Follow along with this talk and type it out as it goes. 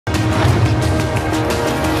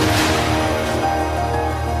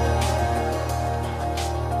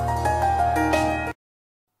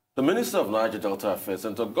The Minister of Niger Delta Affairs,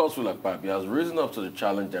 Senator LAGBus, has risen up to the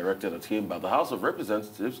challenge directed at him by the House of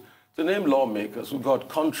Representatives to name lawmakers who got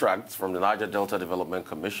contracts from the Niger Delta Development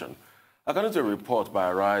Commission. According to a report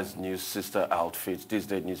by Arise News sister outfit, this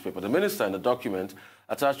day newspaper, the minister in the document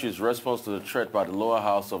attached his response to the threat by the lower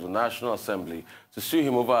house of the National Assembly to sue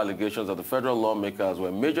him over allegations that the federal lawmakers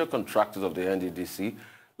were major contractors of the NDDC,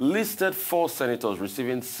 listed 4 senators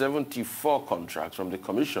receiving 74 contracts from the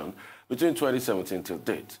commission between 2017 till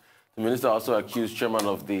date. The minister also accused chairman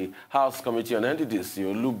of the House Committee on NDDC,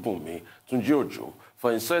 Olubunmi Tunjiojo,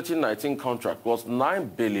 for inserting 19 contracts worth 9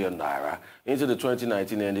 billion naira into the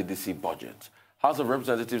 2019 NDDC budget. House of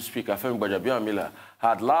Representatives Speaker Femi Gbajabiamila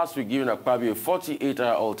had last week given Akpabio a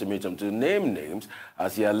 48-hour ultimatum to name names,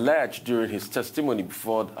 as he alleged during his testimony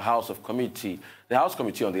before the House Committee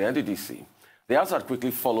on the NDDC. The House had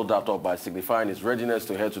quickly followed that up by signifying its readiness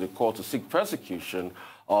to head to the court to seek prosecution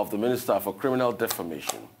of the minister for criminal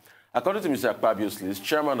defamation. According to Mr. Akpabio's list,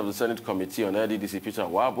 chairman of the Senate Committee on NDDC, Peter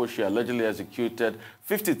Waboshi, allegedly executed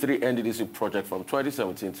 53 NDDC projects from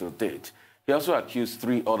 2017 till date. He also accused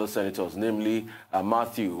 3 other senators, namely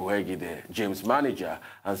Matthew Uegide, James Manager,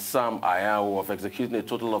 and Sam Ayahu, of executing a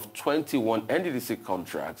total of 21 NDDC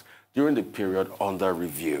contracts during the period under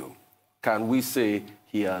review. Can we say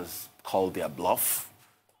he has called their bluff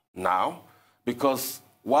now? Because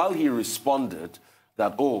while he responded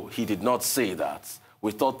that, oh, he did not say that,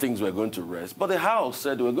 we thought things were going to rest, but the House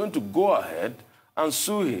said they were going to go ahead and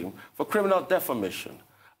sue him for criminal defamation.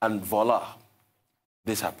 And voila,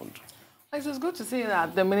 this happened. It was good to see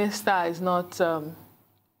that the minister is not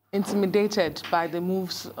intimidated by the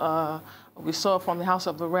moves we saw from the House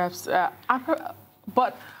of the Reps.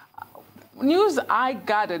 But news I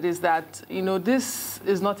gathered is that, this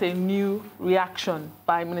is not a new reaction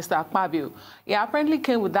by Minister Akpabio. He apparently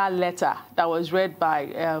came with that letter that was read by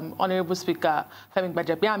Honorable Speaker Femi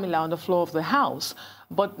Gbajabiamila on the floor of the House,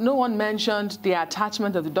 but no one mentioned the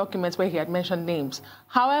attachment of the documents where he had mentioned names.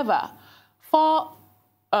 However, 4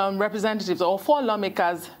 representatives or 4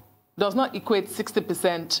 lawmakers does not equate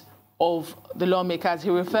 60% of the lawmakers he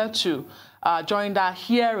referred to during that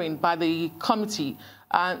hearing by the committee.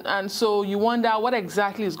 And so you wonder what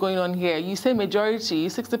exactly is going on here. You say majority,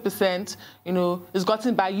 60%, is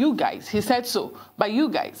gotten by you guys. He said so, by you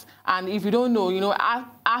guys. And if you don't know,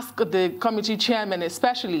 ask the committee chairman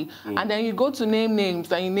especially. And then you go to name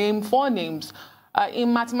names and you name 4 names.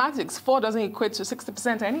 In mathematics, 4 doesn't equate to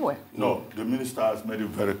 60% anywhere. No, the minister has made it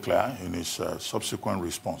very clear in his subsequent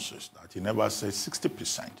responses that he never said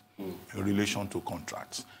 60% in relation to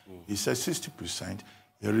contracts. He said 60%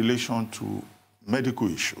 in relation to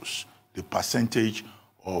medical issues, the percentage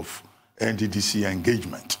of NDDC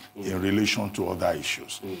engagement in relation to other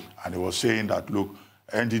issues. And he was saying that, look,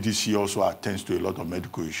 NDDC also attends to a lot of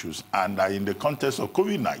medical issues, and that in the context of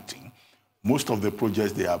COVID-19, most of the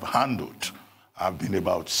projects they have handled have been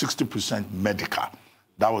about 60% medical.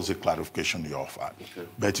 That was a clarification he offered. Okay.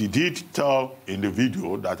 But he did tell in the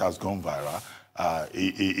video that has gone viral,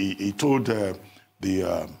 he told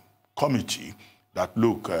the committee that,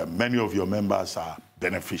 look, many of your members are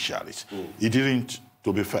beneficiaries. He didn't,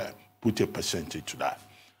 to be fair, put a percentage to that.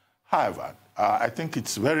 However, I think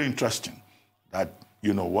it's very interesting that,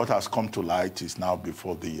 what has come to light is now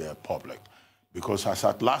before the public. Because as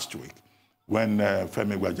at last week, when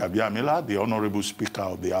Femi Gbajabiamila, the Honorable Speaker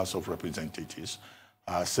of the House of Representatives,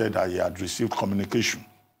 said that he had received communication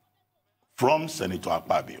from Senator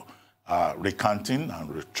Akpabio recanting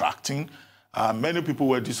and retracting, many people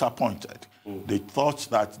were disappointed. They thought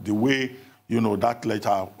that the way, that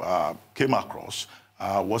letter came across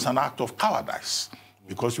was an act of cowardice.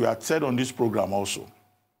 Because we had said on this program also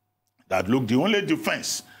that, look, the only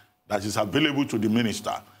defense that is available to the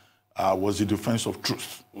minister was the defense of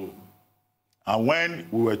truth. And when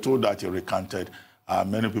we were told that he recanted,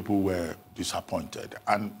 many people were disappointed.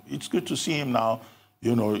 And it's good to see him now.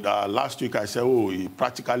 Last week I said, oh, he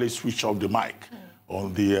practically switched off the mic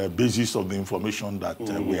on the basis of the information that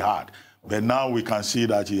we had. But now we can see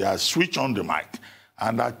that he has switched on the mic,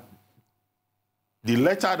 and that the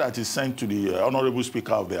letter that is sent to the Honorable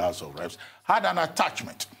Speaker of the House of Reps had an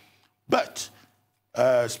attachment. But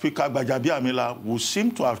Speaker Gbajabiamila would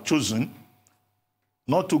seem to have chosen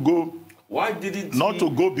not to go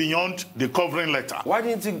to go beyond the covering letter. Why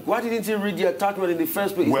didn't he read the attachment in the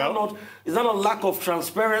first place? Is that a lack of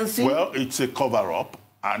transparency? Well, it's a cover-up,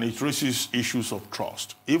 and it raises issues of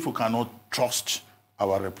trust. If we cannot trust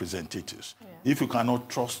our representatives, if you cannot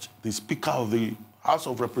trust the Speaker of the House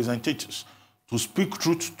of Representatives to speak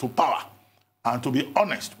truth to power and to be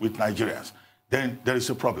honest with Nigerians, then there is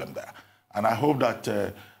a problem there. And I hope that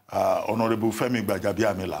Honorable Femi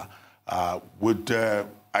Gbajabiamila would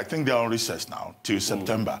I think they are on recess now till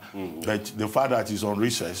September. But the fact that he's on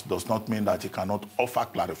recess does not mean that he cannot offer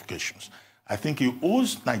clarifications. I think he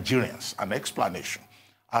owes Nigerians an explanation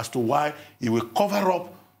as to why he will cover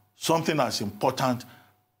up something as important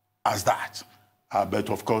as that. But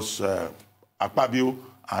of course, Akpabio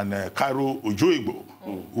and Cairo Ojoigbo,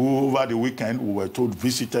 who over the weekend we were told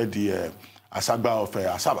visited the Asagba of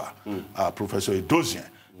Asaba, Professor Edozian,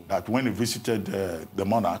 that when he visited the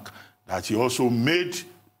monarch, that he also made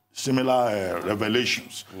similar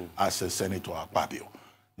revelations as Senator Akpabio.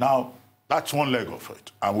 Now, that's one leg of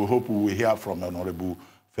it, and we hope we will hear from Honorable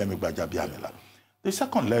Femi Gbajabiamila. The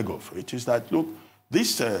second leg of it is that, look,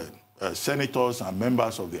 these senators and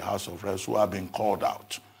members of the House of Reps who have been called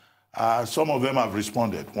out, some of them have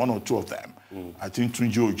responded, one or two of them. I think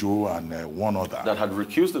Tunji Ojo and one other. That had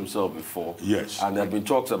recused himself before. Yes. And there had been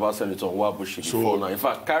talks about Senator Nwabushi before now. In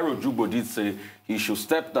fact, Cairo Ojubo did say he should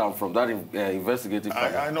step down from that investigative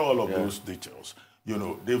panel. I know all of those details. You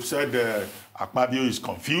know, they've said Akpabio is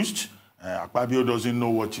confused. Akpabio doesn't know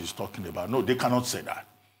what he's talking about. No, they cannot say that.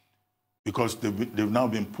 Because they've now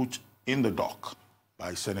been put in the dock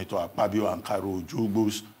by Senator Akpabio and Cairo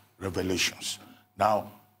Ojubo's revelations.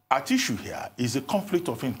 Now, at issue here is a conflict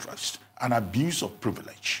of interest, an abuse of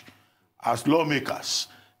privilege. As lawmakers,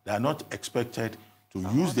 they are not expected to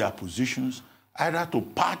use their positions either to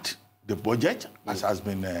pad the budget, as has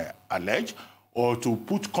been alleged, or to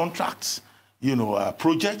put contracts,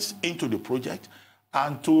 projects into the project,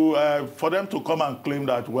 and to for them to come and claim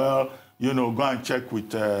that, well, go and check with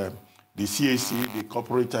the CAC, the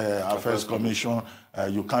Corporate Affairs Commission,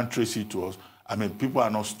 you can't trace it to us. I mean, people are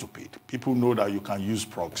not stupid. People know that you can use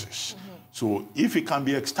proxies. So if it can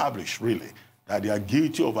be established, really, that they are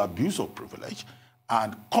guilty of abuse of privilege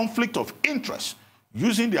and conflict of interest,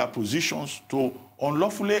 using their positions to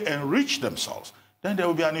unlawfully enrich themselves, then there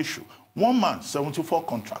will be an issue. One man, 74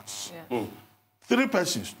 contracts. Yeah. 3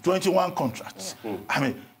 persons, 21 contracts. Yeah. I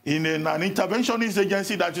mean, in an interventionist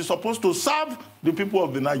agency that is supposed to serve the people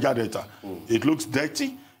of the Niger Delta, it looks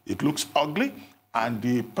dirty, it looks ugly, and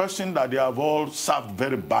the person that they have all served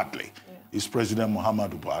very badly is President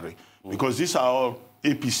Muhammadu Buhari, because these are all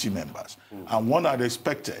APC members. And one had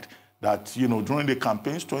expected that, during the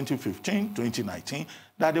campaigns, 2015, 2019,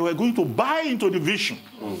 that they were going to buy into the vision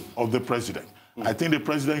of the president. I think the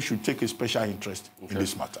president should take a special interest in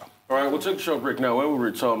this matter. All right, we'll take a short break now. When we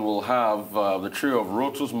return, we'll have the trio of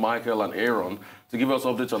Rotus, Michael, and Aaron to give us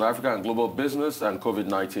updates on Africa and global business and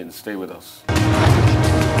COVID-19. Stay with us.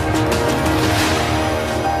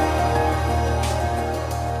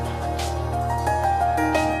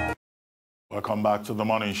 Welcome back to the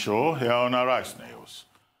morning show here on Arise News.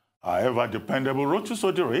 Our ever-dependable Rotus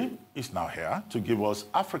Odiri is now here to give us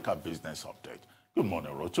Africa Business Update. Good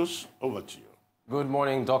morning, Rotus. Over to you. Good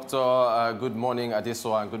morning, Doctor. Good morning,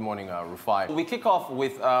 Adesuwa, and good morning, Rufai. We kick off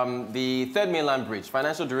with the Third Mainland Bridge.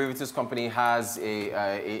 Financial Derivatives Company has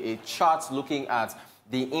a chart looking at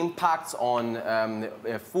the impact on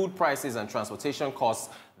food prices and transportation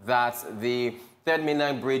costs that the Third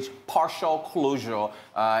Mainland Bridge partial closure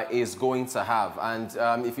is going to have.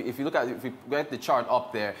 And if you get the chart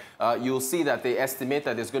up there, you'll see that they estimate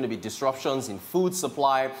that there's going to be disruptions in food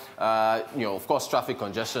supply, of course, traffic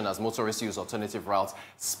congestion as motorists use alternative routes,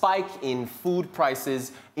 spike in food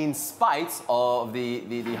prices in spite of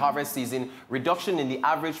the harvest season, reduction in the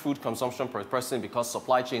average food consumption per person because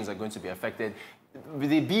supply chains are going to be affected.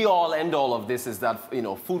 The be-all, end-all of this is that,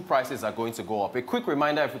 food prices are going to go up. A quick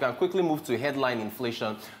reminder, if we can quickly move to headline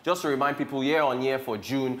inflation, just to remind people, year on year for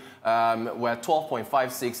June, we're at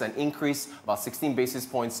 12.56, an increase about 16 basis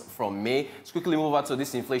points from May. Let's quickly move over to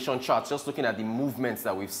this inflation chart, just looking at the movements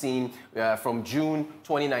that we've seen from June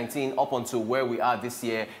 2019 up until where we are this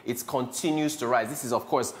year. It continues to rise. This is, of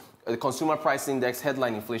course, the Consumer Price Index,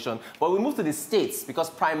 headline inflation. But we move to the states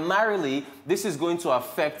because primarily this is going to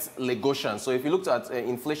affect Lagosians. So if you looked at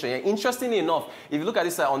inflation, interestingly enough, if you look at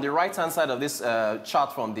this on the right-hand side of this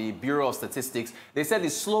chart from the Bureau of Statistics, they said the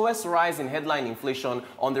slowest rise in headline inflation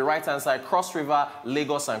on the right-hand side, Cross River,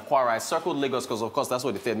 Lagos, and Kwara. I circled Lagos because, of course, that's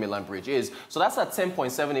where the Third Mainland Bridge is. So that's at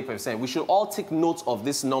 10.78%. We should all take note of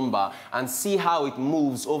this number and see how it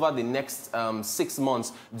moves over the next 6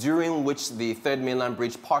 months, during which the Third Mainland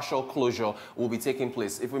Bridge partial closure will be taking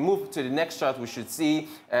place. If we move to the next chart, we should see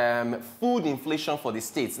food inflation for the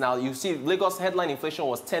states. Now, you see Lagos headline inflation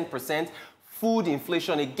was 10%. Food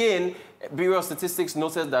inflation, again, Bureau of Statistics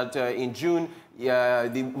noted that in June,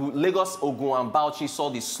 the Lagos, Ogun, and Bauchi saw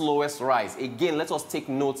the slowest rise. Again, let us take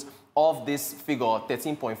note of this figure,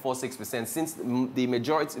 13.46%, since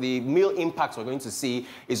the meal impact we're going to see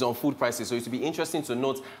is on food prices. So it will be interesting to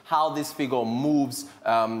note how this figure moves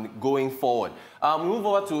going forward. We move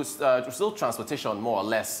over to still transportation, more or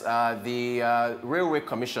less. The Railway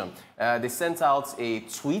Commission, they sent out a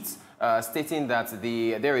tweet stating that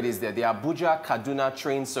the Abuja-Kaduna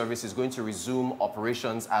train service is going to resume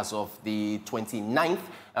operations as of the 29th.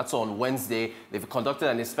 That's on Wednesday. They've conducted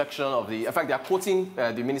an inspection of the... In fact, they are quoting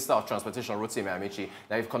the Minister of Transportation, Reuben, that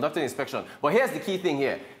they've conducted an inspection. But here's the key thing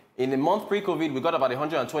here. In the month pre-COVID, we got about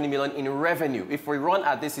 120 million in revenue. If we run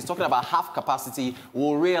at this, he's talking about half capacity,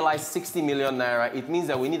 we'll realize 60 million naira. It means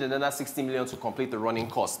that we need another 60 million to complete the running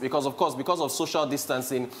costs. Because, of course, because of social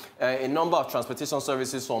distancing, a number of transportation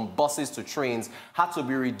services from buses to trains had to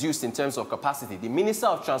be reduced in terms of capacity. The Minister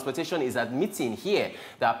of Transportation is admitting here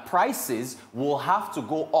that prices will have to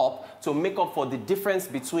go up to make up for the difference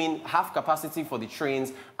between half capacity for the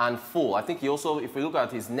trains and full. I think he also, if we look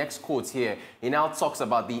at his next quote here, he now talks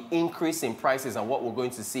about the increase in prices and what we're going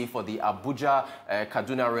to see for the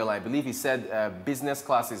Abuja-Kaduna rail. I believe he said business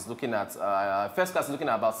class is looking at, first class is looking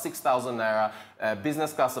at about 6,000 naira,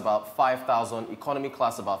 business class about 5,000, economy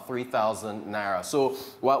class about 3,000 naira. So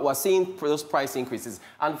we're seeing those price increases.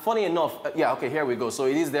 And funny enough, yeah, okay, here we go. So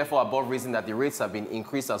it is therefore above reason that the rates have been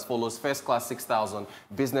increased as follows. First class 6,000,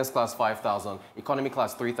 business class 5,000, economy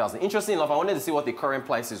class 3,000. Interesting enough, I wanted to see what the current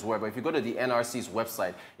prices were, but if you go to the NRC's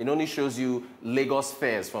website, it only shows you Lagos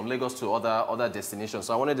fares from Lagos to other destinations.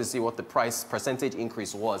 So I wanted to see what the price percentage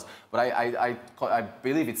increase was, but I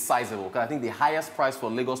believe it's sizable, because I think the highest price for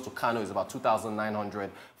Lagos to Kano is about 2,900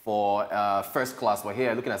 for first class, but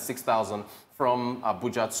here looking at 6,000 from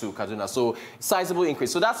Abuja to Kaduna. So sizable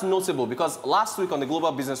increase. So that's notable because last week on the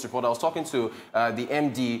Global Business Report, I was talking to the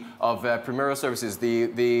MD of Primero Services. They're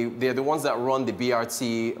the ones that run the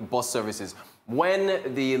BRT bus services.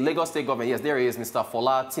 When the Lagos State government, yes, there he is, Mr.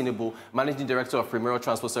 Fola Tinubu, Managing Director of Primero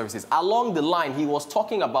Transport Services, along the line, he was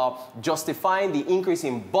talking about justifying the increase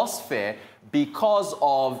in bus fare because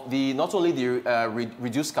of not only the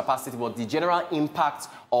reduced capacity, but the general impact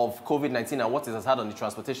of COVID-19 and what it has had on the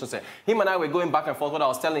transportation sector. Him and I were going back and forth. What I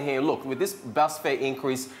was telling him, look, with this bus fare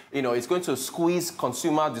increase, you know, it's going to squeeze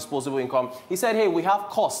consumer disposable income. He said, hey, we have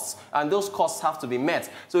costs, and those costs have to be met.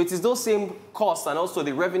 So it is those same costs and also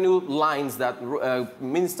the revenue lines that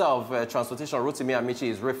Minister of Transportation, Rotimi Amici,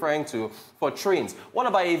 is referring to for trains. What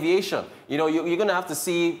about aviation? You know, you're going to have to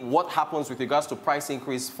see what happens with regards to price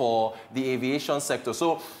increase for the aviation sector.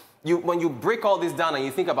 So when you break all this down and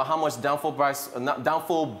you think about how much downfall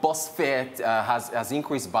bus fare has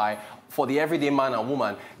increased by for the everyday man and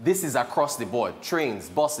woman, this is across the board. Trains,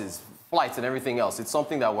 buses, flights and everything else. It's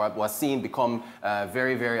something that we're seeing become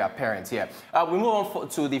very, very apparent here. We move on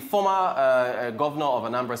to the former governor of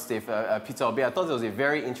Anambra State, Peter Obi. I thought it was a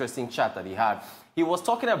very interesting chat that he had. He was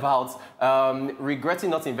talking about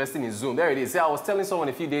regretting not investing in Zoom. There it is. I was telling someone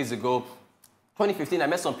a few days ago, 2015, I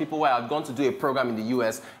met some people where I had gone to do a program in the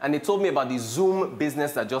US, and they told me about the Zoom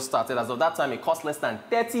business that just started. As of that time, it cost less than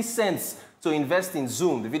 30 cents to invest in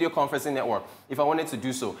Zoom, the video conferencing network, if I wanted to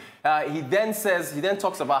do so. He then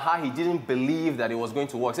talks about how he didn't believe that it was going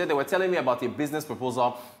to work. He said they were telling me about a business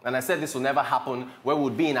proposal, and I said this will never happen, where we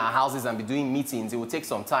would be in our houses and be doing meetings. It would take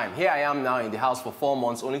some time. Here I am now in the house for 4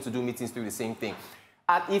 months, only to do meetings, do the same thing.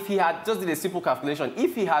 And if he had, just did a simple calculation,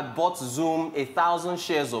 if he had bought Zoom, 1,000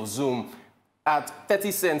 shares of Zoom, at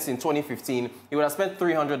 30 cents in 2015, he would have spent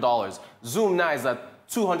 $300. Zoom now is at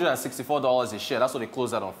 $264 a share. That's what they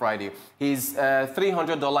closed at on Friday. His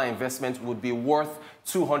 $300 investment would be worth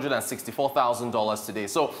 $264,000 today.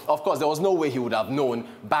 So, of course, there was no way he would have known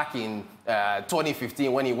back in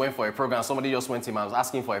 2015 when he went for a program. Somebody just went to him and was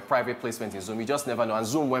asking for a private placement in Zoom. You just never know. And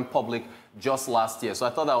Zoom went public just last year. So I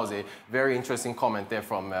thought that was a very interesting comment there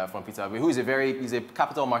from Peter Obi, who is he's a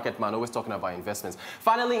capital market man, always talking about investments.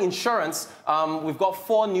 Finally, insurance. We've got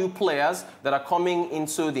 4 new players that are coming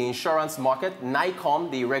into the insurance market. NICOM,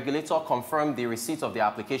 the regulator, confirmed the receipt of the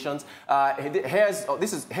applications.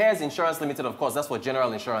 This is Hares Insurance Limited, of course. That's for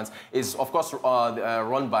general insurance. Is of course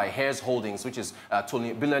run by Hares Holdings, which is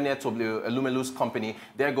billionaire Lumelu's company.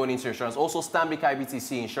 They're going into insurance. Also, Stanbic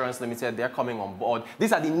IBTC Insurance Limited. They're coming on board.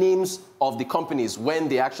 These are the names of the companies when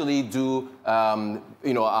they actually do, are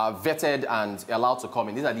vetted and allowed to come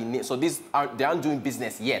in. These are the names. So they aren't doing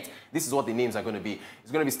business yet. This is what the names are going to be.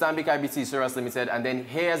 It's going to be Stanbic IBTC Insurance Limited and then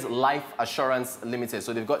Hares Life Assurance Limited.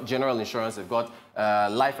 So they've got general insurance, they've got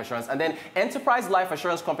life assurance. And then Enterprise Life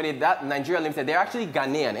Assurance Company, that Nigeria Limited, they're actually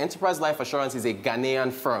Ghanaian. Enterprise Life Assurance is a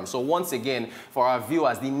Ghanaian firm. So once again, for our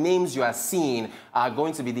viewers, the names you are seeing are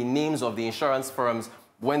going to be the names of the insurance firms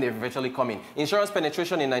when they eventually come in. Insurance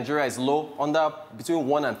penetration in Nigeria is low, between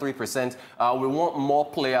 1% and 3%. We want more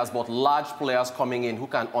players, but large players coming in who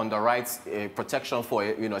can underwrite protection for,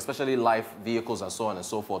 especially life vehicles and so on and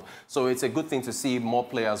so forth. So it's a good thing to see more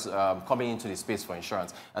players coming into the space for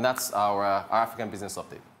insurance. And that's our African business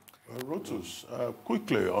update. Rotus,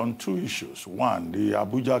 quickly on two issues. One, the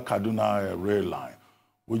Abuja-Kaduna rail line.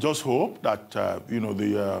 We just hope that,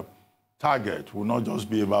 the target will not just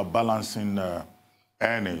be about balancing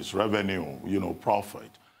earnings, revenue,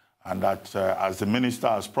 profit, and that as the minister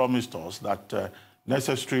has promised us that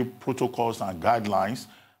necessary protocols and guidelines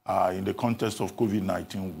in the context of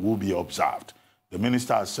COVID-19 will be observed. The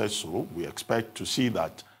minister has said so. We expect to see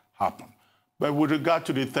that happen. But with regard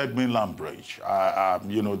to the Third Mainland Bridge, there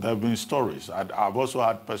have been stories. I've also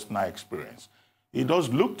had personal experience. It does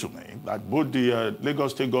look to me that both the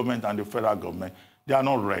Lagos State government and the federal government, they are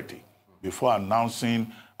not ready before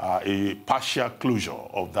announcing a partial closure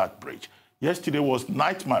of that bridge. Yesterday was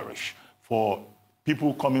nightmarish for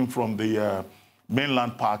people coming from the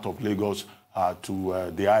mainland part of Lagos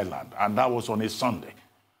to the island, and that was on a Sunday.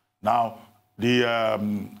 Now, the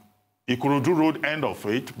Ikorodu Road end of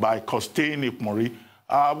it by Costain Ipmori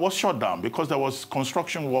was shut down because there was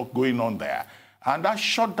construction work going on there. And that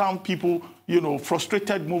shut down people,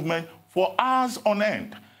 frustrated movement for hours on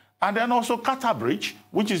end. And then also Kata Bridge,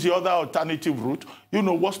 which is the other alternative route,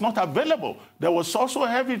 was not available. There was also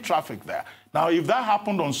heavy traffic there. Now, if that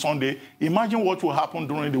happened on Sunday, imagine what will happen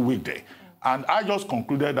during the weekday. And I just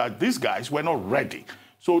concluded that these guys were not ready.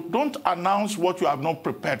 So don't announce what you have not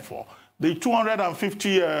prepared for. The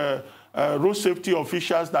 250 road safety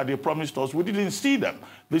officials that they promised us, we didn't see them.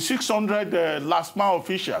 The 600 last mile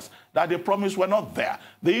officials that they promised were not there.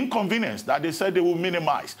 The inconvenience that they said they will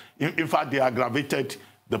minimize. In fact, they aggravated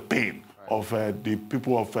the pain of the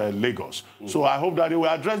people of Lagos. So I hope that they will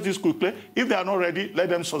address this quickly. If they are not ready, let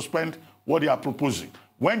them suspend what they are proposing.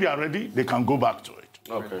 When they are ready, they can go back to it.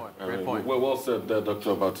 Okay. Great point. Well said there,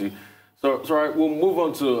 Dr. Abati. So, all right, we'll move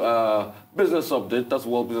on to business update. That's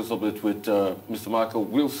World Business Update with Mr. Michael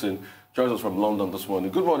Wilson, joins us from London this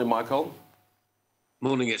morning. Good morning, Michael.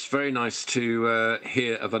 Morning. It's very nice to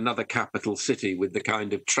hear of another capital city with the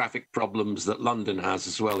kind of traffic problems that London has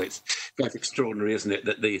as well. It's quite extraordinary, isn't it,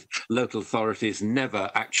 that the local authorities never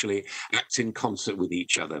actually act in concert with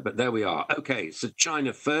each other. But there we are. OK, so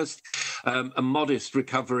China first. A modest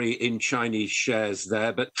recovery in Chinese shares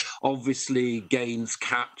there, but obviously gains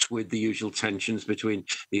capped with the usual tensions between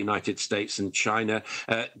the United States and China.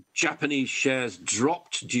 Japanese shares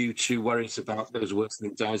dropped due to worries about those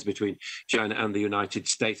worsening ties between China and the United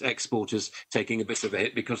States, exporters taking a bit of a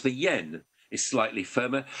hit because the yen is slightly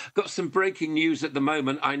firmer. Got some breaking news at the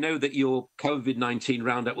moment. I know that your COVID-19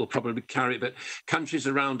 roundup will probably carry it, but countries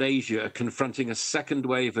around Asia are confronting a second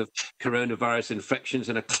wave of coronavirus infections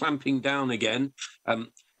and are clamping down again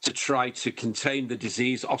to try to contain the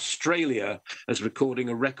disease. Australia is recording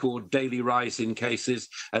a record daily rise in cases,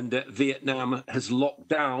 and Vietnam has locked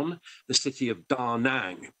down the city of Da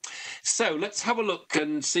Nang. So let's have a look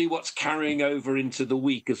and see what's carrying over into the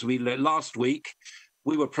week. As we last week,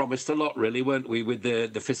 we were promised a lot, really, weren't we, with the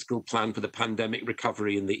fiscal plan for the pandemic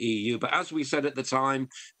recovery in the EU. But as we said at the time,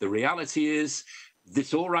 the reality is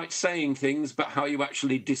it's all right saying things, but how you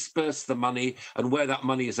actually disperse the money and where that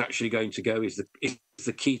money is actually going to go is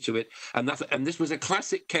the key to it. And this was a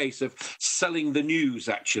classic case of selling the news,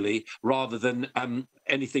 actually, rather than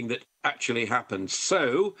anything that actually happened.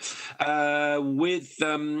 So with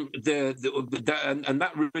and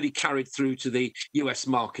that really carried through to the US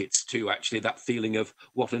markets too, actually, that feeling of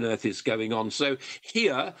what on earth is going on. So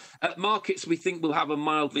here at markets, we think will have a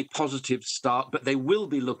mildly positive start, but they will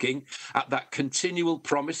be looking at that continual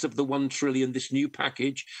promise of the $1 trillion, this new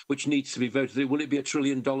package, which needs to be voted. Will it be $1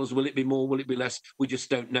 trillion? Will it be more? Will it be less? We just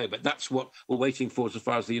don't know. But that's what we're waiting for as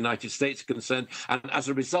far as the United States are concerned. And as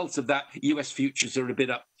a result of that, US futures are a bit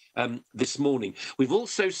up this morning. We've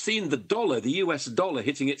also seen the US dollar,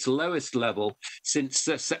 hitting its lowest level since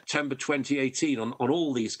September 2018 on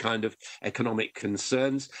all these kind of economic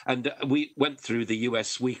concerns. And we went through the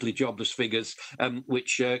US weekly jobless figures,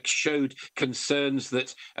 which showed concerns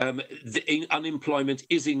that the unemployment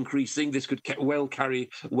is increasing. This could well carry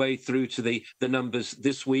way through to the numbers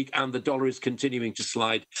this week, and the dollar is continuing to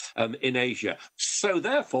slide in Asia. So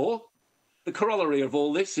therefore, the corollary of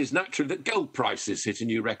all this is naturally that gold prices hit a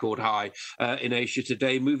new record high in Asia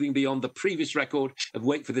today, moving beyond the previous record of,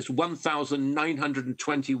 wait for this,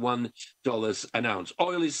 $1,921 an ounce.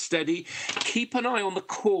 Oil is steady. Keep an eye on the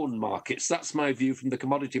corn markets. That's my view from the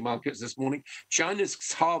commodity markets this morning. China's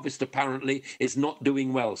harvest apparently is not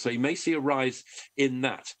doing well, so you may see a rise in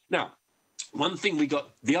that. Now,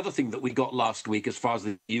 The other thing that we got last week, as far as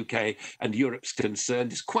the UK and Europe's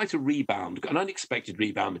concerned, is quite a rebound, an unexpected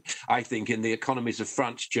rebound, I think, in the economies of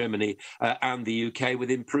France, Germany, and the UK,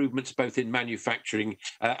 with improvements both in manufacturing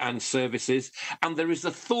and services. And there is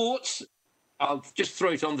a thought, I'll just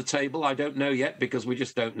throw it on the table. I don't know yet because we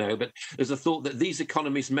just don't know. But there's a thought that these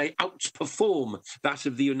economies may outperform that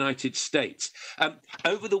of the United States.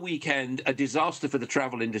 Over the weekend, a disaster for the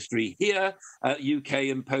travel industry here. UK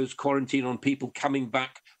imposed quarantine on people coming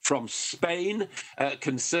back from Spain.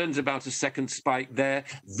 Concerns about a second spike there.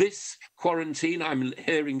 This quarantine, I'm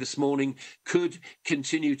hearing this morning, could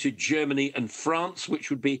continue to Germany and France,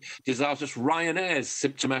 which would be disastrous. Ryanair's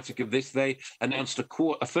symptomatic of this. They announced a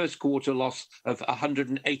first quarter loss of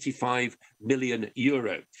 185 million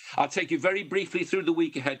euro. I'll take you very briefly through the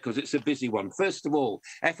week ahead because it's a busy one. First of all,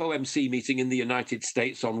 FOMC meeting in the United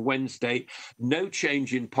States on Wednesday. No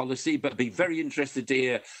change in policy, but be very interested to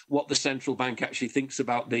hear what the central bank actually thinks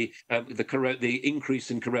about the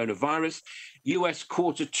increase in coronavirus. US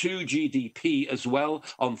quarter 2 GDP as well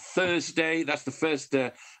on Thursday. That's the first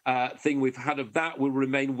thing we've had of that. Will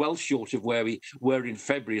remain well short of where we were in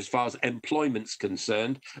February as far as employment's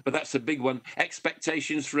concerned, but that's a big one.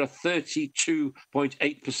 Expectations for a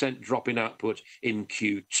 32.8% drop in output in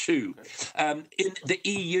Q2. In the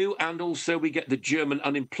EU, and also we get the German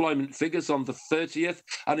unemployment figures on the 30th.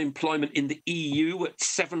 Unemployment in the EU at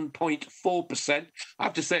 7.4%. I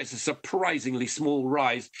have to say it's a surprisingly small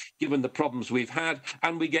rise given the problems we've had,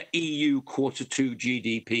 and we get EU quarter 2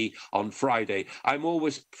 GDP on Friday. I'm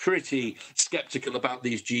always pretty skeptical about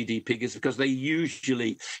these GDP figures because they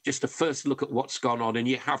usually just a first look at what's gone on, and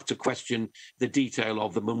you have to question the detail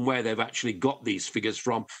of them and where they've actually got these figures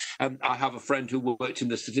from. I have a friend who worked in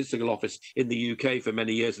the statistical office in the UK for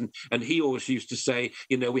many years, and he always used to say,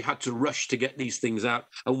 you know, we had to rush to get these things out,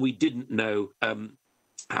 and we didn't know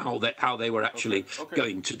how they were actually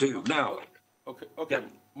going to do. Now, yeah.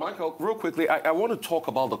 Michael, real quickly, I want to talk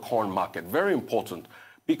about the corn market. Very important,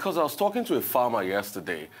 because I was talking to a farmer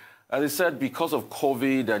yesterday, and they said because of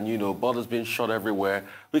COVID and, you know, borders being shut everywhere,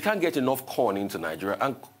 we can't get enough corn into Nigeria.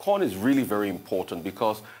 And corn is really very important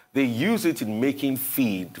because they use it in making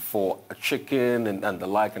feed for chicken and the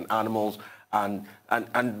like and animals. And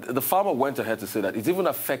the farmer went ahead to say that it's even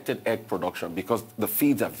affected egg production because the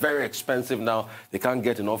feeds are very expensive now. They can't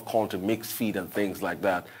get enough corn to mix feed and things like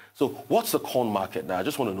that. So what's the corn market now? I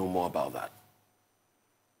just want to know more about that.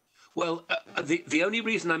 Well, the only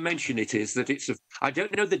reason I mention it is that I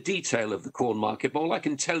don't know the detail of the corn market, but all I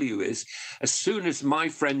can tell you is as soon as my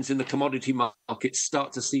friends in the commodity market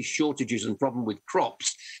start to see shortages and problem with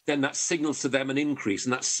crops, then that signals to them an increase.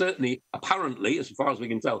 And that's certainly, apparently, as far as we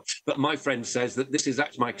can tell, but my friend says that this is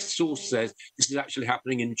actually, my source says this is actually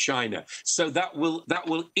happening in China. So that will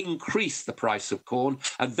increase the price of corn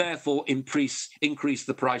and therefore increase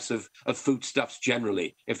the price of foodstuffs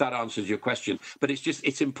generally, if that answers your question. But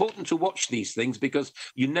it's important to watch these things because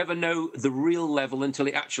you never know the real level until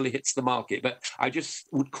it actually hits the market. But I just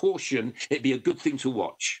would caution it'd be a good thing to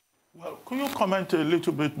watch. Well, could you comment a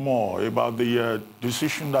little bit more about the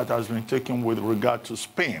decision that has been taken with regard to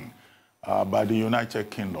Spain by the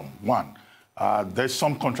United Kingdom? One, there's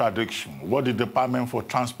some contradiction. What the Department for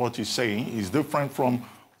Transport is saying is different from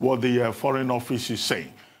what the Foreign Office is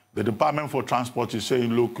saying. The Department for Transport is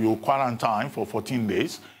saying, look, you quarantine for 14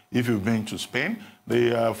 days if you've been to Spain.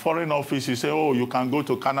 The Foreign Office is saying, oh, you can go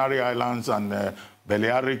to Canary Islands and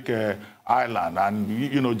Balearic Island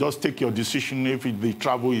and, you know, just take your decision if the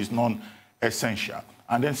travel is non-essential.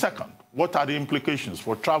 And then second, what are the implications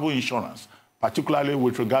for travel insurance, particularly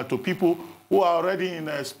with regard to people who are already in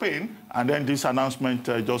Spain, and then this announcement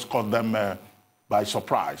just caught them by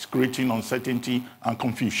surprise, creating uncertainty and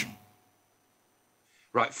confusion?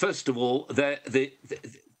 Right, first of all,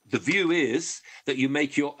 the view is that you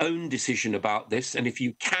make your own decision about this, and if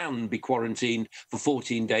you can be quarantined for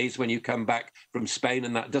 14 days when you come back from Spain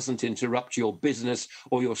and that doesn't interrupt your business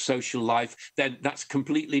or your social life, then that's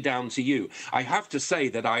completely down to you. I have to say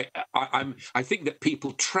that I think that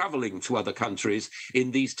people travelling to other countries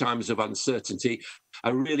in these times of uncertainty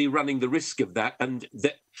are really running the risk of that. And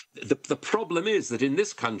the problem is that in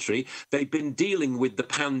this country, they've been dealing with the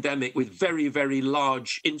pandemic with very, very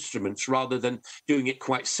large instruments rather than doing it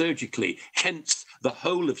quite surgically. Hence, the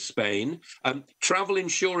whole of Spain. Travel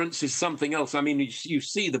insurance is something else. I mean, you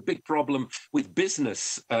see the big problem with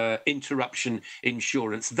business interruption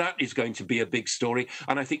insurance. That is going to be a big story.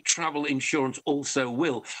 And I think travel insurance also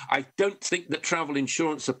will. I don't think that travel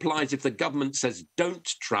insurance applies if the government says don't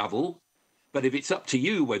travel. But if it's up to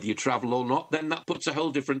you whether you travel or not, then that puts a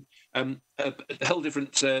whole different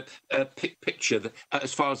picture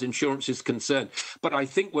as far as insurance is concerned. But I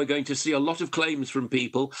think we're going to see a lot of claims from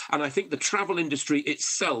people, and I think the travel industry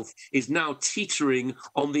itself is now teetering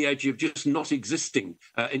on the edge of just not existing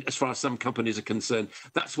as far as some companies are concerned.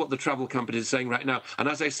 That's what the travel companies are saying right now. And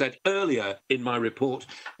as I said earlier in my report,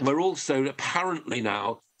 we're also apparently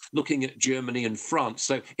now looking at Germany and France.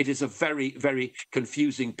 So it is a very, very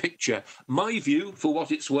confusing picture. My view, for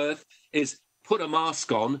what it's worth, is put a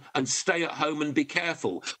mask on and stay at home and be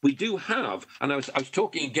careful. We do have, and I was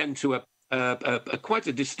talking again to a quite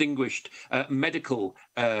a distinguished medical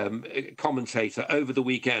commentator over the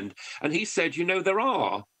weekend, and he said, you know, there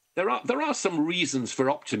are some reasons for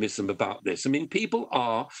optimism about this. I mean, people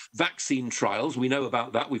are vaccine trials. We know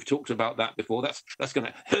about that. We've talked about that before. That's going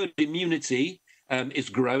to herd immunity. Is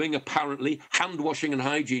growing, apparently. Hand washing and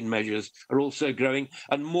hygiene measures are also growing,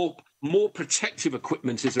 and more protective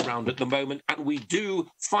equipment is around at the moment. And we do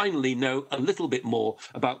finally know a little bit more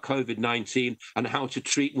about COVID-19 and how to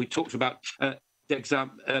treat. We talked about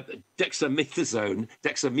dexamethasone,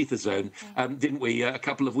 didn't we, a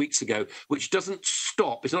couple of weeks ago, which doesn't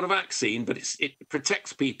stop. It's not a vaccine, but it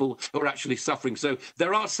protects people who are actually suffering. So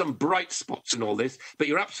there are some bright spots in all this, but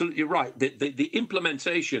you're absolutely right. The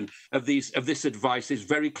implementation of this advice is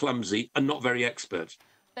very clumsy and not very expert.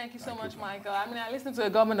 Thank you so much, Michael. I mean, I listened to a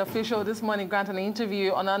government official this morning grant an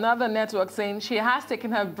interview on another network saying she has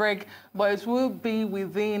taken her break, but it will be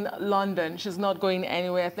within London. She's not going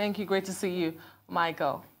anywhere. Thank you. Great to see you,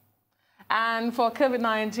 Michael. And for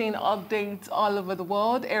COVID-19 updates all over the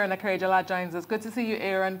world, Aaron Akarejala joins us. Good to see you,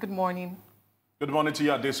 Aaron. Good morning. Good morning to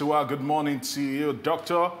you, Adesuwa. Good morning to you,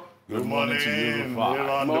 Doctor. Good morning to you, Rufai.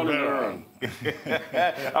 Good morning, Aaron.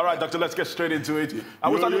 All right, Doctor, let's get straight into it. You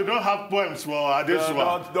don't have poems for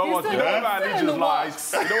Adesuwa. Don't want to. You know where our allegiance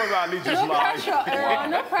lies. You know where our allegiance lies. No pressure,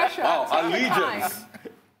 Aaron. No pressure. Oh, allegiance.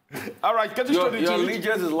 All right, get straight into it. Your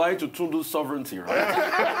allegiance is lying to Tundu's sovereignty, right?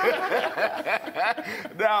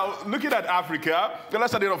 Now, looking at Africa,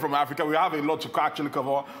 let's start it off from Africa. We have a lot to actually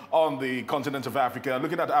cover on the continent of Africa.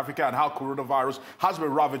 Looking at Africa and how coronavirus has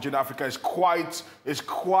been ravaging Africa is quite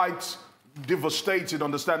devastating,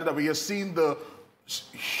 understanding that we have seen the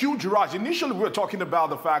huge rise. Initially, we were talking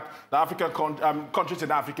about the fact that African countries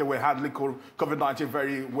in Africa were handling COVID-19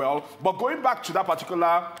 very well. But going back to that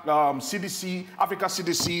particular CDC, Africa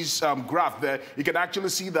CDC's graph there, you can actually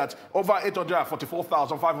see that over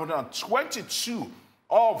 844,522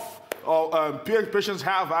 of patients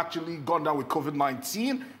have actually gone down with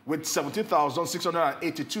COVID-19, with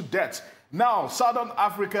 17,682 deaths. Now, Southern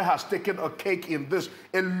Africa has taken a cake in this.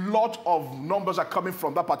 A lot of numbers are coming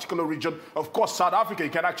from that particular region. Of course, South Africa, you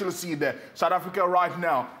can actually see there. South Africa right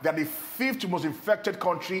now, they're the 5th most infected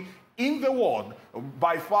country in the world,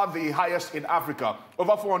 by far the highest in Africa.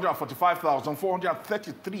 Over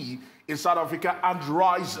 445,433 in South Africa and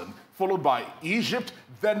rising, followed by Egypt,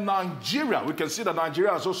 then Nigeria. We can see that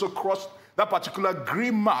Nigeria has also crossed that particular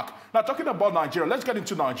green mark. Now, talking about Nigeria, let's get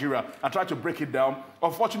into Nigeria and try to break it down.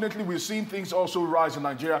 Unfortunately, we've seen things also rise in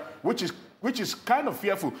Nigeria, which is kind of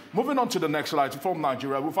fearful. Moving on to the next slide from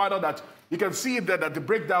Nigeria, we find out that you can see that the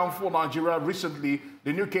breakdown for Nigeria recently,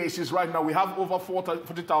 the new cases right now, we have over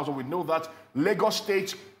 40,000. We know that Lagos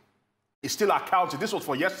State is still accounting. This was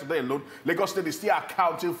for yesterday alone. Lagos State is still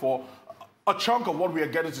accounting for a chunk of what we are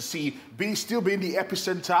getting to see still being the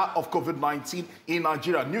epicenter of COVID-19 in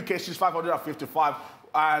Nigeria. New cases, 555.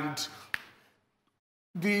 And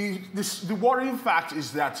the worrying fact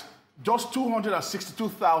is that just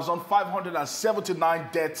 262,579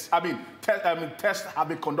 tests have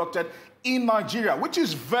been conducted in Nigeria, which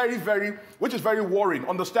is very worrying.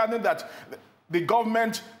 Understanding that the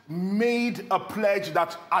government made a pledge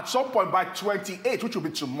that at some point by 28, which will be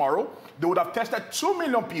tomorrow, they would have tested 2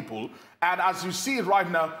 million people. And as you see it right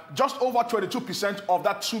now, just over 22% of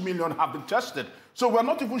that 2 million have been tested. So we're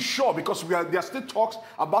not even sure, because there are still talks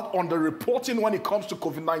about underreporting when it comes to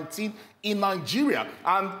COVID-19 in Nigeria.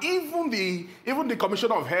 And even the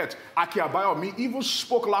Commissioner of Health, Aki Abayomi, even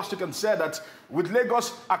spoke last week and said that with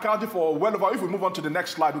Lagos accounting for well over, if we move on to the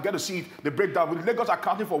next slide, we get to see the breakdown. With Lagos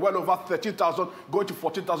accounting for well over 13,000, going to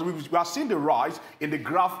 14,000, we are seeing the rise in the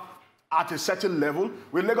graph at a certain level,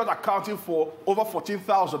 with Lagos accounting for over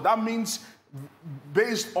 14,000. That means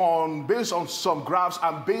based on some graphs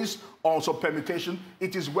and based on some permutation,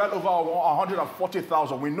 it is well over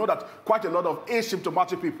 140,000. We know that quite a lot of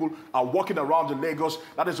asymptomatic people are walking around in Lagos.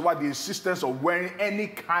 That is why the insistence of wearing any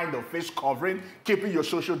kind of face covering, keeping your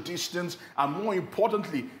social distance, and more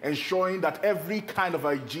importantly, ensuring that every kind of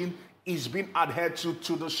hygiene is being adhered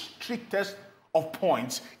to the strictest of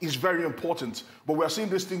points is very important. But we're seeing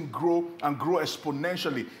this thing grow and grow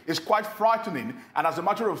exponentially. It's quite frightening. And as a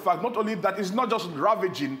matter of fact, not only that, it's not just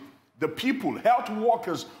ravaging the people. Health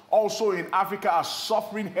workers also in Africa are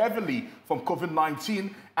suffering heavily from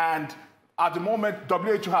COVID-19. And at the moment,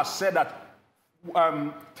 WHO has said that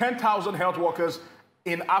 10,000 health workers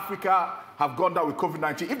in Africa have gone down with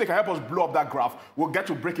COVID-19. If they can help us blow up that graph, we'll get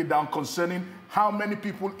to break it down concerning how many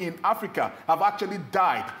people in Africa have actually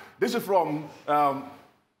died. This is from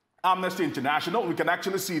Amnesty International. We can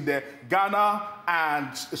actually see that Ghana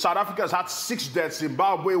and South Africa has had 6 deaths,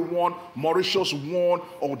 Zimbabwe 1, Mauritius 1,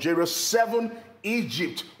 Algeria 7,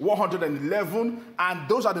 Egypt 111, and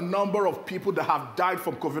those are the number of people that have died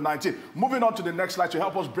from COVID-19. Moving on to the next slide to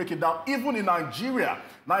help us break it down. Even in Nigeria,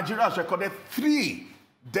 Nigeria has recorded 3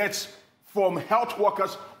 deaths from health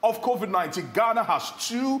workers of COVID-19. Ghana has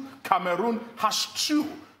 2, Cameroon has 2.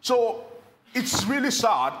 So it's really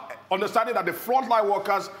sad, understanding that the frontline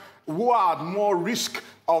workers who are at more risk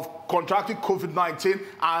of contracting COVID-19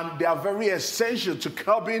 and they are very essential to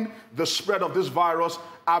curbing the spread of this virus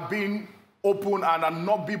are being open and are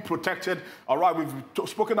not being protected. All right, we've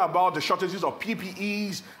spoken about the shortages of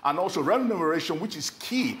PPEs and also remuneration, which is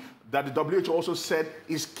key, that the WHO also said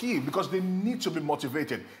is key because they need to be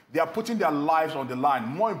motivated. They are putting their lives on the line.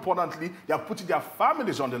 More importantly, they are putting their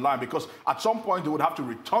families on the line because at some point they would have to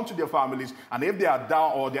return to their families, and if they are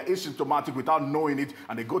down or they're asymptomatic without knowing it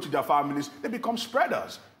and they go to their families, they become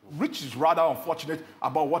spreaders, which is rather unfortunate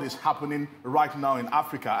about what is happening right now in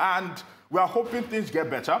Africa. And we are hoping things get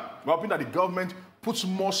better. We're hoping that the government puts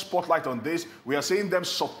more spotlight on this. We are seeing them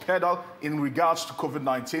subpedal in regards to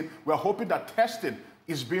COVID-19. We are hoping that testing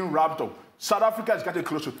is being ramped up. South Africa is getting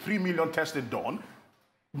close to 3 million testing done.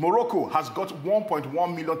 Morocco has got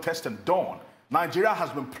 1.1 million testing done. Nigeria has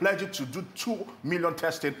been pledged to do 2 million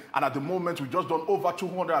testing, and at the moment we've just done over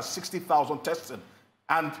 260,000 testing.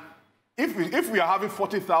 And if we are having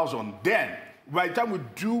 40,000, then by the time we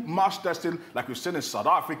do mass testing, like we've seen in South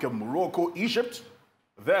Africa, Morocco, Egypt,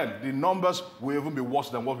 then the numbers will even be worse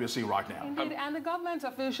than what we're seeing right now. Indeed, and the government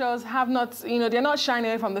officials have not, they're not shying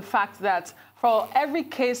away from the fact that for every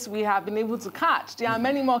case we have been able to catch, there are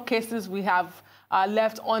many more cases we have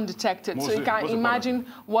left undetected. So you can imagine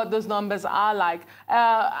what those numbers are like.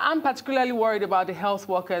 I'm particularly worried about the health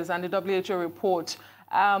workers and the WHO report.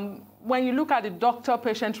 When you look at the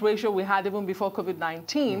doctor-patient ratio we had even before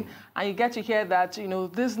COVID-19, and you get to hear that,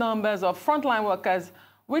 these numbers of frontline workers,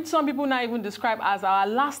 which some people now even describe as our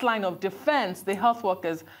last line of defense, the health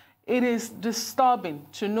workers, it is disturbing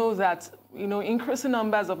to know that, increasing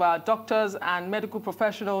numbers of our doctors and medical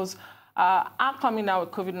professionals are coming out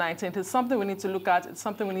with COVID-19. It's something we need to look at. It's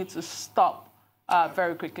something we need to stop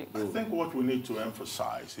very quickly. I think what we need to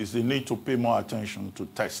emphasize is the need to pay more attention to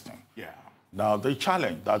testing. Yeah. Now, the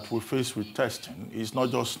challenge that we face with testing is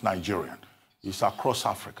not just Nigerian. It's across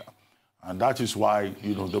Africa. And that is why,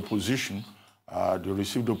 the position, the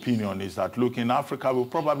received opinion is that, look, in Africa, we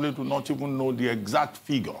probably do not even know the exact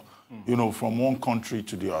figure, from one country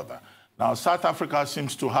to the other. Now, South Africa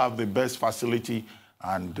seems to have the best facility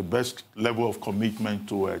and the best level of commitment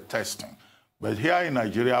to testing. But here in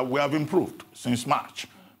Nigeria, we have improved since March.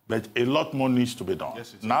 But a lot more needs to be done.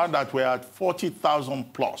 Yes, now that we're at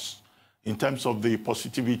 40,000 plus in terms of the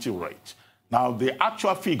positivity rate, now the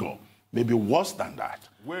actual figure may be worse than that.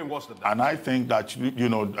 Way worse than that. And I think that,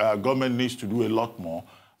 government needs to do a lot more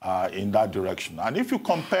in that direction. And if you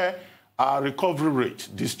compare our recovery rate,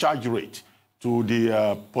 discharge rate, to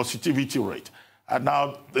the positivity rate, and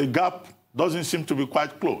now the gap doesn't seem to be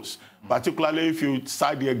quite close, particularly if you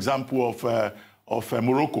cite the example of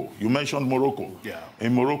Morocco. You mentioned Morocco. Yeah.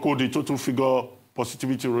 In Morocco, the total figure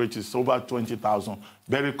positivity rate is over 20,000.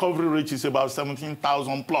 The recovery rate is about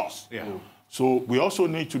 17,000 plus. Yeah. So we also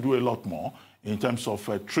need to do a lot more in terms of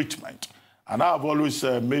treatment. And I've always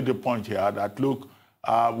made the point here that, look,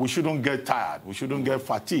 we shouldn't get tired. We shouldn't get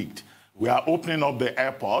fatigued. We are opening up the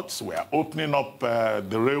airports. We are opening up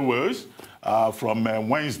the railways from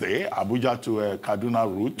Wednesday, Abuja to Kaduna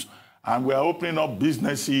route. And we are opening up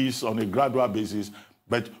businesses on a gradual basis.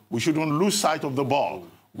 But we shouldn't lose sight of the ball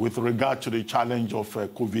with regard to the challenge of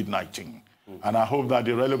COVID-19. And I hope that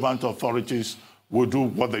the relevant authorities will do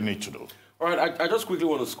what they need to do. All right, I just quickly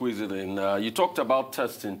want to squeeze it in. You talked about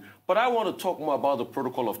testing, but I want to talk more about the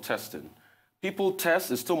protocol of testing. People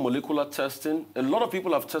test, it's still molecular testing. A lot of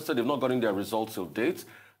people have tested, they've not gotten their results till date.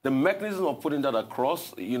 The mechanism of putting that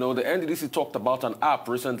across, the NDDC talked about an app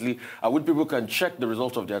recently which people can check the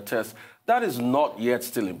results of their tests. That is not yet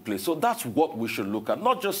still in place. So that's what we should look at,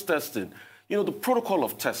 not just testing. you know, the protocol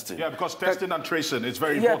of testing. Yeah, because testing and tracing is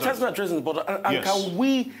very Yeah, important. testing and tracing is important. And Yes.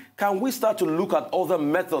 can we start to look at other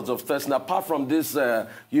methods of testing apart from this,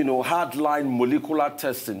 you know, hardline molecular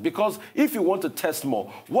testing? Because if you want to test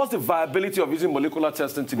more, what's the viability of using molecular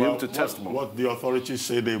testing to be able to test more? What the authorities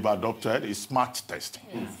say they've adopted is smart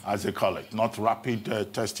testing, as they call it, not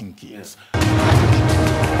rapid testing kits.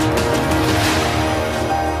 Yes.